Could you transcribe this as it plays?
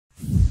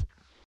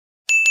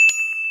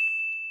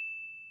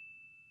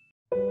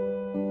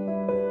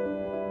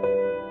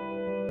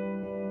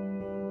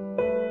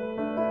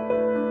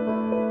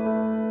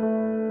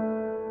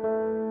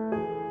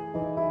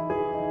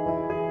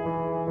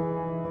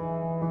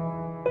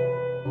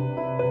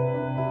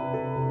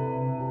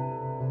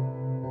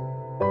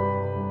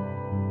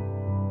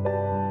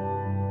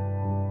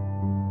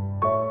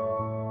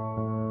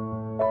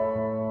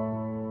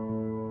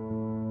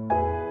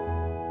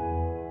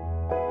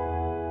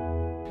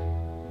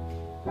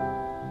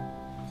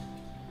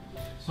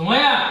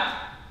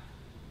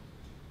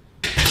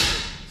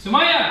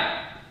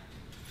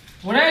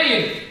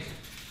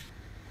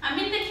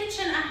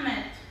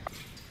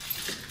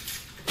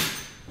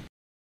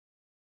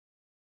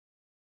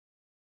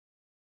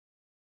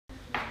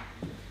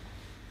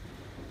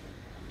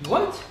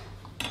What?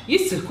 You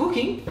still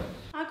cooking?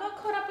 I got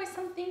caught up with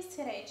some things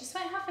today. Just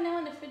wait half an hour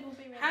and the food will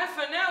be ready. Half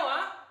an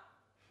hour?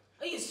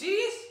 Are you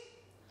serious?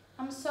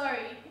 I'm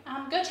sorry.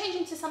 Go change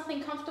into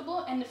something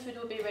comfortable and the food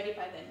will be ready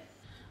by then.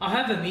 I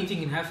have a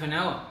meeting in half an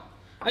hour.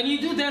 And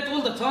you do that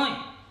all the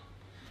time.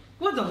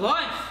 What a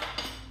life!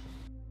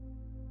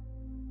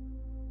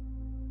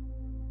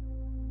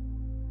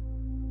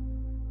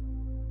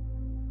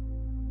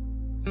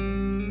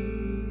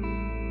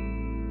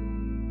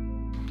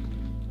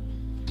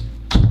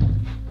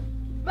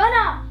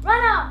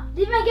 Rana!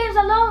 Leave my games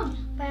alone!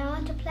 But I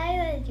want to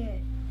play with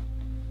you.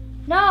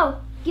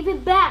 No! Give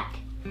it back!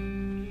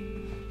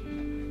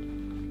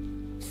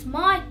 It's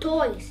my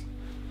toys.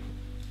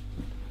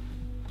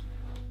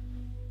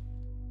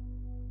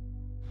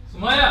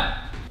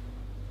 Sumaya!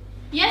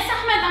 Yes,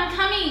 Ahmed, I'm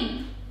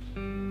coming.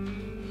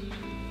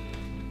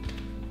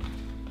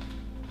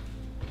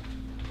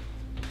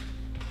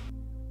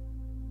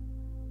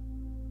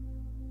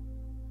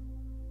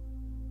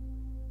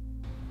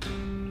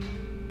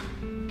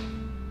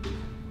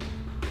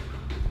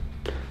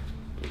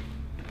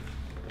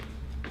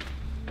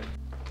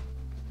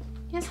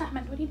 Yes,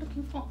 Ahmed, what are you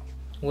looking for?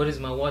 What is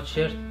my white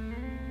shirt?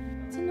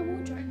 It's in the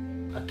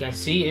wardrobe. I can't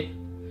see it.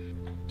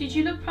 Did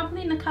you look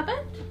properly in the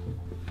cupboard?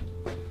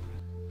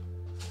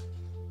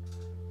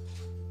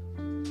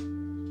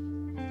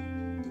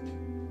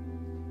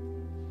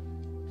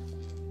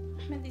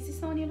 Ahmed, is this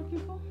the one you're looking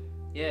for?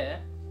 Yeah.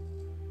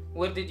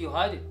 Where did you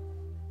hide it?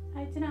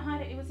 I didn't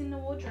hide it, it was in the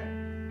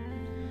wardrobe.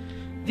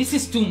 This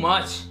is too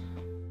much.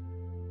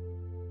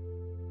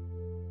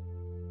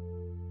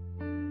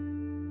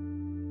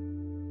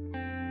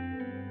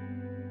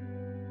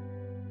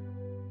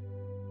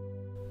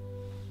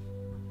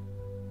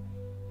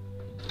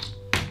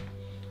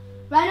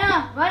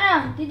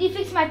 Rana, did you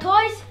fix my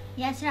toys?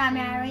 Yes, Rami,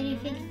 I already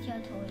fixed your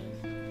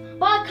toys.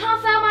 But I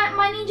can't find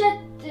my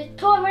ninja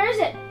toy. Where is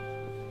it?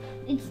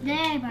 It's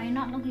there, but you're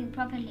not looking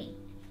properly.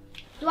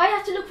 Do I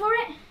have to look for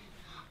it?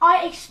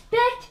 I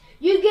expect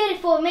you get it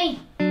for me.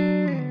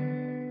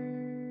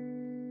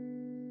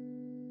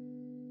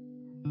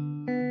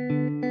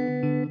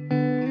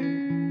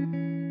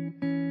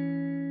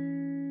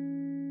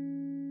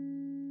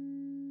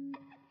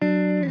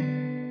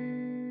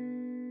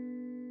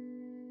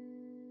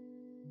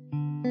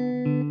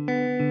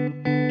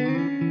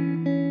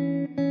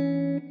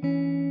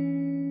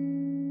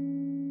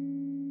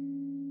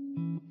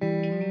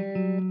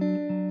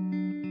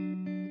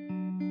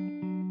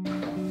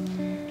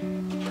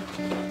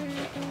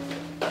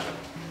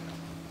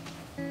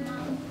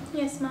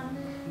 Yes, Mum.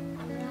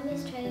 Mom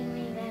is treating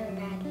me very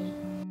badly.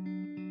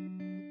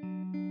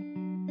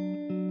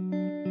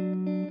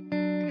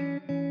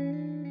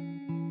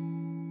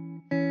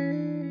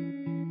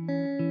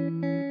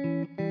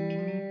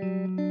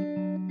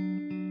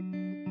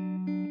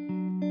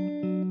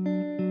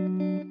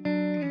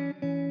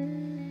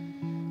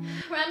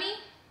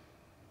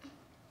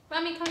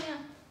 Rami, come here.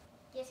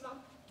 Yes, Mom.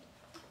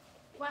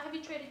 Why have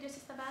you treated your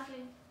sister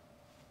badly?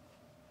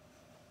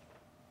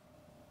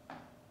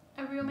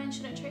 A real man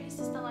shouldn't treat his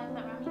sister like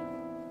that, Rami.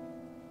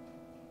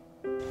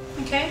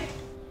 Okay?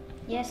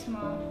 Yes,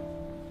 Mom.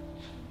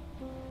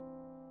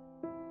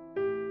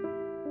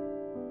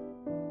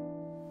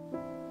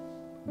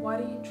 Why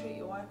do you treat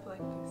your wife like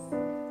this?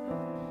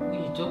 What are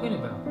you talking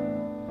about?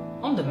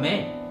 I'm the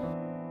man.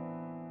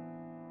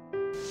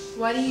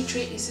 Why do you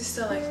treat your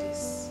sister like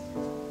this?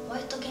 What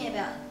are you talking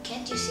about?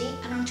 Can't you see?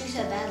 I don't treat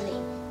her badly.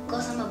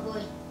 Because I'm a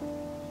boy.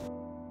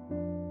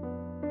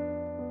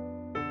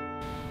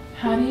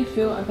 How do you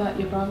feel about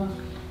your brother?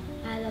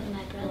 I love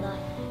my brother.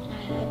 And I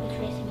hope he's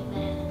raising me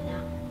better than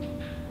now.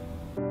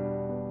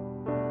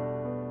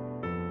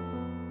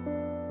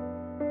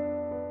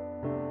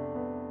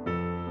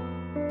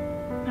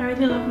 I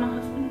really love my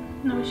husband.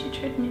 No, he should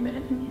treat me better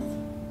than this.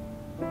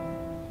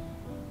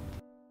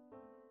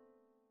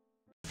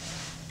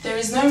 There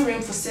is no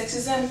room for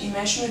sexism,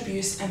 emotional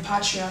abuse and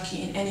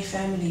patriarchy in any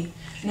family.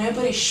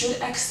 Nobody should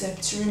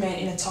accept to remain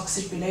in a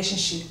toxic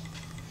relationship.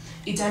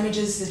 It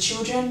damages the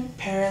children,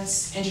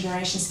 parents and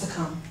generations to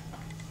come.